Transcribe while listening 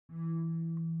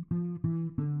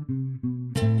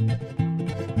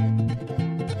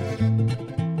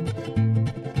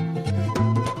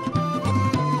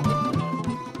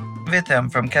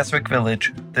Witam from Keswick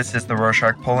Village. This is the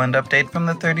Rorschach Poland update from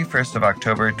the 31st of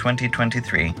October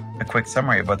 2023. A quick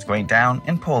summary of what's going down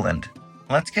in Poland.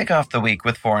 Let's kick off the week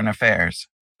with foreign affairs.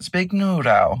 Zbigniew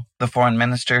Rau, the foreign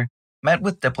minister, met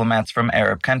with diplomats from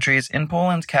Arab countries in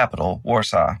Poland's capital,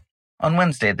 Warsaw. On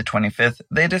Wednesday, the 25th,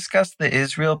 they discussed the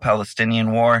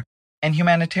Israel-Palestinian war and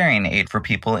humanitarian aid for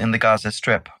people in the Gaza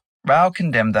Strip. Rau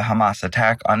condemned the Hamas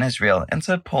attack on Israel and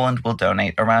said Poland will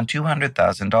donate around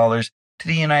 $200,000 to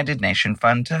the United Nations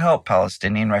Fund to help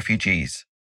Palestinian refugees.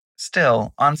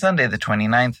 Still, on Sunday the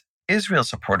 29th, Israel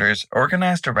supporters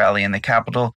organized a rally in the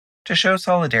capital to show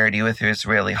solidarity with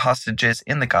Israeli hostages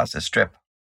in the Gaza Strip.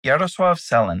 Jarosław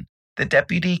Selin, the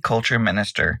deputy culture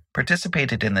minister,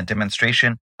 participated in the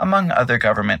demonstration among other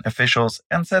government officials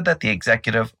and said that the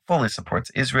executive fully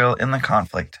supports Israel in the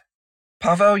conflict.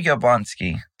 Paweł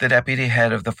Jabłoński, the deputy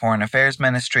head of the Foreign Affairs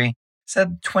Ministry,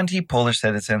 said 20 Polish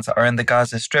citizens are in the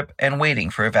Gaza Strip and waiting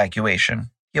for evacuation.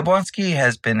 Jabłoński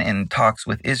has been in talks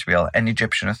with Israel and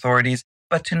Egyptian authorities,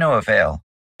 but to no avail.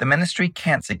 The ministry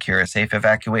can't secure a safe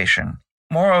evacuation.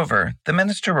 Moreover, the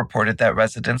minister reported that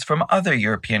residents from other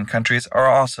European countries are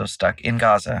also stuck in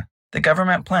Gaza. The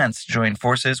government plans to join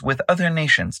forces with other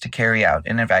nations to carry out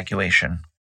an evacuation.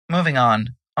 Moving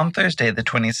on Thursday the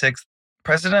 26th,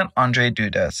 President Andrzej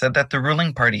Duda said that the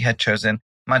ruling party had chosen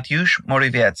Mateusz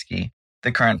Morawiecki,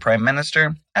 the current prime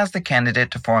minister, as the candidate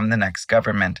to form the next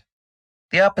government.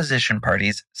 The opposition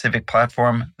parties, Civic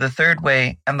Platform, the Third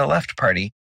Way, and the Left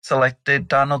Party, selected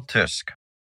Donald Tusk.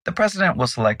 The president will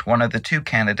select one of the two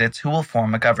candidates who will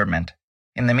form a government.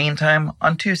 In the meantime,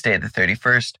 on Tuesday the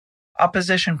 31st,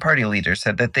 opposition party leaders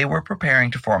said that they were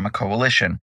preparing to form a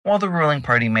coalition, while the ruling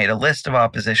party made a list of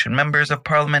opposition members of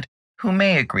parliament who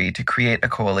may agree to create a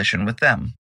coalition with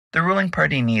them. The ruling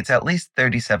party needs at least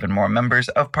 37 more members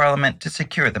of parliament to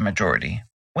secure the majority.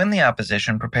 When the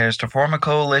opposition prepares to form a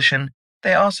coalition,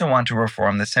 they also want to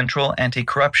reform the Central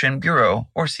Anti-Corruption Bureau,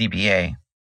 or CBA.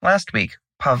 Last week,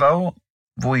 Paweł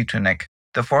Wojtunek,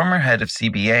 the former head of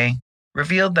CBA,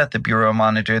 revealed that the bureau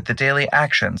monitored the daily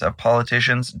actions of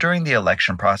politicians during the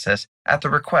election process at the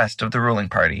request of the ruling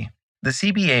party. The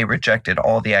CBA rejected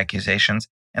all the accusations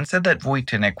and said that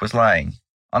Wojtunek was lying.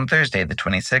 On Thursday, the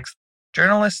 26th,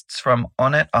 journalists from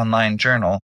Onet Online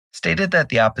Journal stated that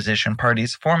the opposition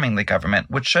parties forming the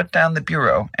government would shut down the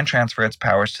bureau and transfer its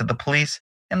powers to the police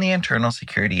and the Internal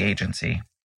Security Agency.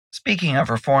 Speaking of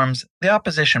reforms, the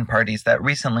opposition parties that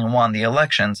recently won the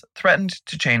elections threatened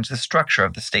to change the structure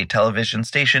of the state television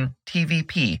station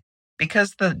TVP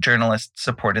because the journalists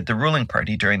supported the ruling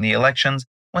party during the elections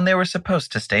when they were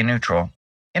supposed to stay neutral.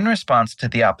 In response to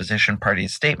the opposition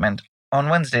party's statement, on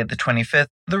Wednesday the 25th,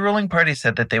 the ruling party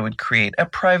said that they would create a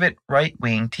private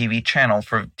right-wing TV channel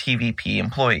for TVP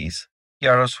employees.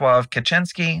 Jarosław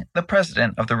Kaczyński, the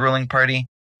president of the ruling party,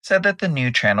 said that the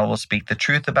new channel will speak the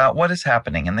truth about what is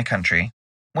happening in the country.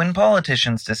 When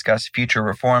politicians discuss future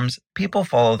reforms, people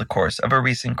follow the course of a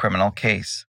recent criminal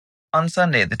case. On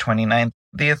Sunday the 29th,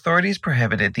 the authorities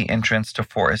prohibited the entrance to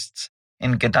forests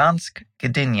in Gdansk,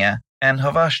 Gdynia, and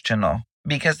Chowaczno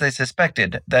because they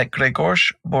suspected that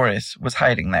Grzegorz Borys was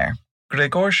hiding there.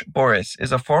 Grzegorz Borys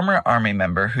is a former army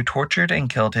member who tortured and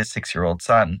killed his 6-year-old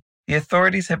son. The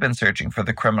authorities have been searching for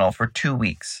the criminal for 2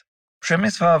 weeks.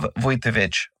 Przemysław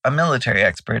Wojtowicz, a military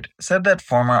expert, said that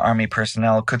former army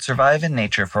personnel could survive in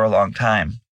nature for a long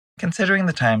time. Considering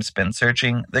the time spent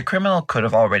searching, the criminal could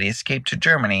have already escaped to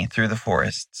Germany through the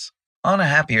forests. On a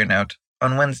happier note,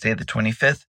 on Wednesday the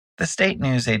 25th, the state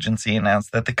news agency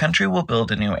announced that the country will build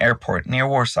a new airport near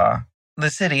Warsaw. The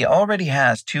city already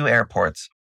has 2 airports,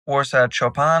 Warsaw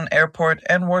Chopin Airport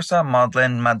and Warsaw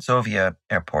Modlin Madzovia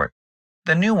Airport.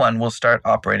 The new one will start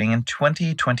operating in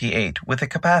 2028 with a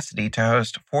capacity to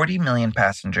host 40 million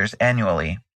passengers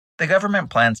annually. The government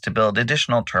plans to build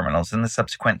additional terminals in the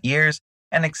subsequent years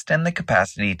and extend the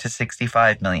capacity to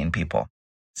 65 million people.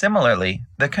 Similarly,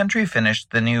 the country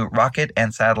finished the new Rocket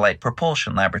and Satellite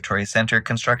Propulsion Laboratory Center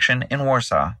construction in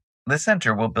Warsaw. The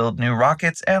center will build new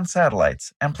rockets and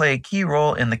satellites and play a key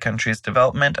role in the country's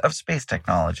development of space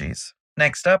technologies.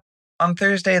 Next up, on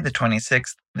Thursday the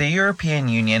 26th, the European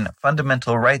Union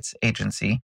Fundamental Rights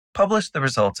Agency published the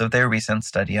results of their recent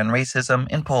study on racism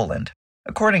in Poland.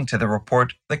 According to the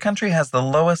report, the country has the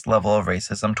lowest level of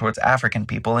racism towards African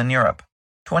people in Europe.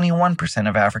 21%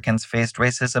 of Africans faced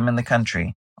racism in the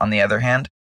country. On the other hand,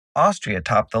 Austria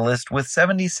topped the list with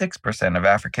 76% of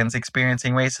Africans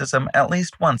experiencing racism at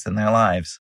least once in their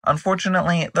lives.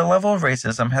 Unfortunately, the level of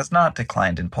racism has not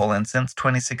declined in Poland since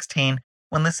 2016,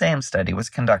 when the same study was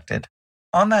conducted.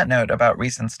 On that note about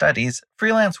recent studies,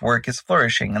 freelance work is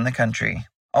flourishing in the country.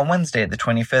 On Wednesday the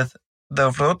 25th, The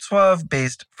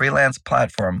Wrocław-based freelance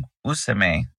platform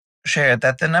Useme shared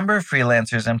that the number of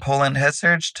freelancers in Poland has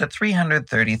surged to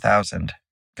 330,000.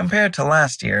 Compared to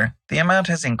last year, the amount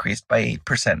has increased by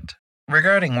 8%.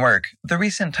 Regarding work, the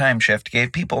recent time shift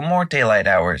gave people more daylight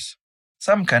hours.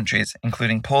 Some countries,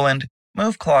 including Poland,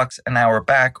 move clocks an hour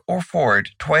back or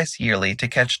forward twice yearly to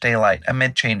catch daylight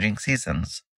amid changing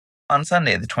seasons. On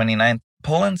Sunday the 29th,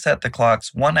 Poland set the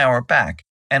clocks 1 hour back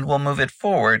and will move it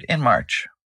forward in March.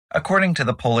 According to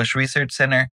the Polish Research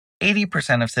Center,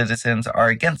 80% of citizens are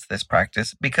against this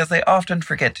practice because they often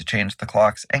forget to change the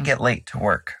clocks and get late to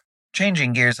work.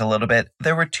 Changing gears a little bit,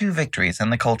 there were two victories in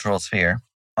the cultural sphere.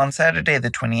 On Saturday the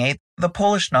 28th, the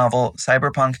Polish novel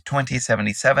Cyberpunk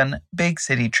 2077 Big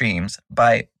City Dreams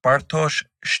by Bartosz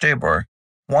Sztybor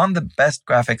won the Best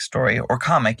Graphic Story or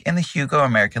Comic in the Hugo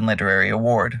American Literary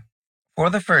Award. For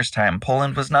the first time,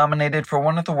 Poland was nominated for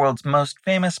one of the world's most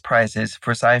famous prizes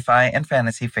for sci-fi and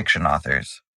fantasy fiction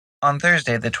authors. On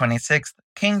Thursday the 26th,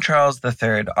 King Charles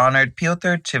III honored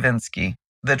Piotr Czerwiński,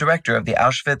 the director of the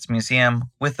Auschwitz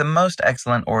Museum, with the Most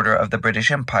Excellent Order of the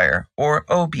British Empire, or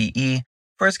OBE,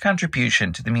 for his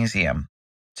contribution to the museum.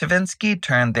 Czerwiński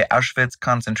turned the Auschwitz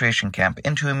concentration camp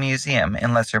into a museum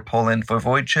in Lesser Poland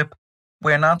Voivodeship,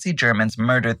 where Nazi Germans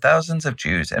murdered thousands of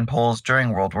Jews and Poles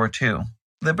during World War II.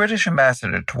 The British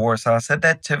ambassador to Warsaw said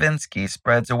that Czerwiński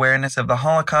spreads awareness of the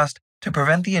Holocaust to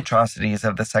prevent the atrocities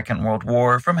of the Second World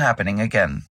War from happening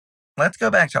again. Let's go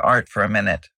back to art for a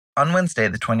minute. On Wednesday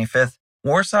the 25th,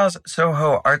 Warsaw's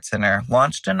Soho Art Center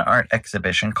launched an art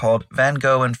exhibition called Van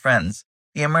Gogh and Friends,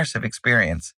 the Immersive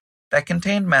Experience, that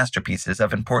contained masterpieces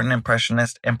of important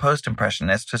Impressionist and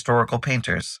Post-Impressionist historical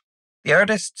painters. The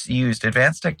artists used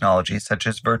advanced technologies such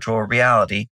as virtual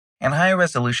reality and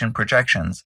high-resolution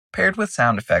projections, paired with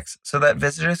sound effects so that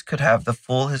visitors could have the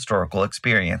full historical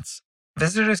experience.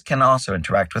 Visitors can also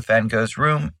interact with Van Gogh's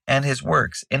room and his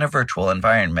works in a virtual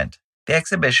environment. The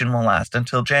exhibition will last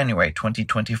until January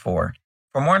 2024.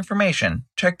 For more information,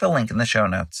 check the link in the show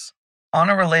notes. On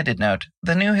a related note,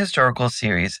 the new historical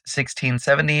series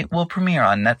 1670 will premiere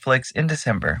on Netflix in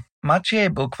December. Maciej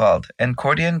Buchwald and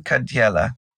Kordian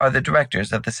Kadziela are the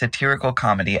directors of the satirical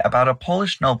comedy about a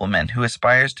Polish nobleman who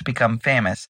aspires to become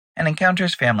famous and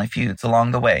encounters family feuds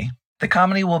along the way. The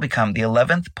comedy will become the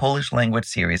 11th Polish-language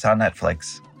series on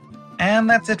Netflix. And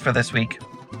that's it for this week.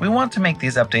 We want to make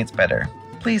these updates better.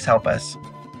 Please help us.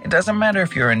 It doesn't matter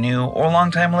if you're a new or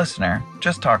long-time listener,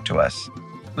 just talk to us.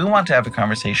 We want to have a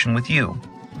conversation with you.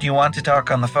 Do you want to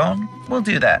talk on the phone? We'll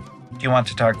do that. Do you want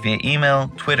to talk via email,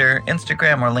 Twitter,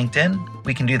 Instagram, or LinkedIn?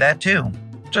 We can do that too.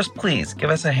 Just please give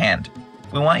us a hand.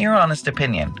 We want your honest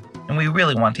opinion, and we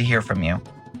really want to hear from you.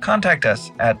 Contact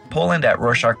us at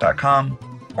poland@rorschach.com,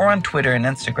 or on Twitter and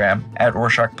Instagram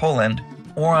 @RorschachPoland,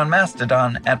 or on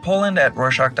Mastodon at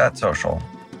poland@rorschach.social.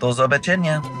 Do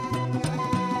zobaczenia!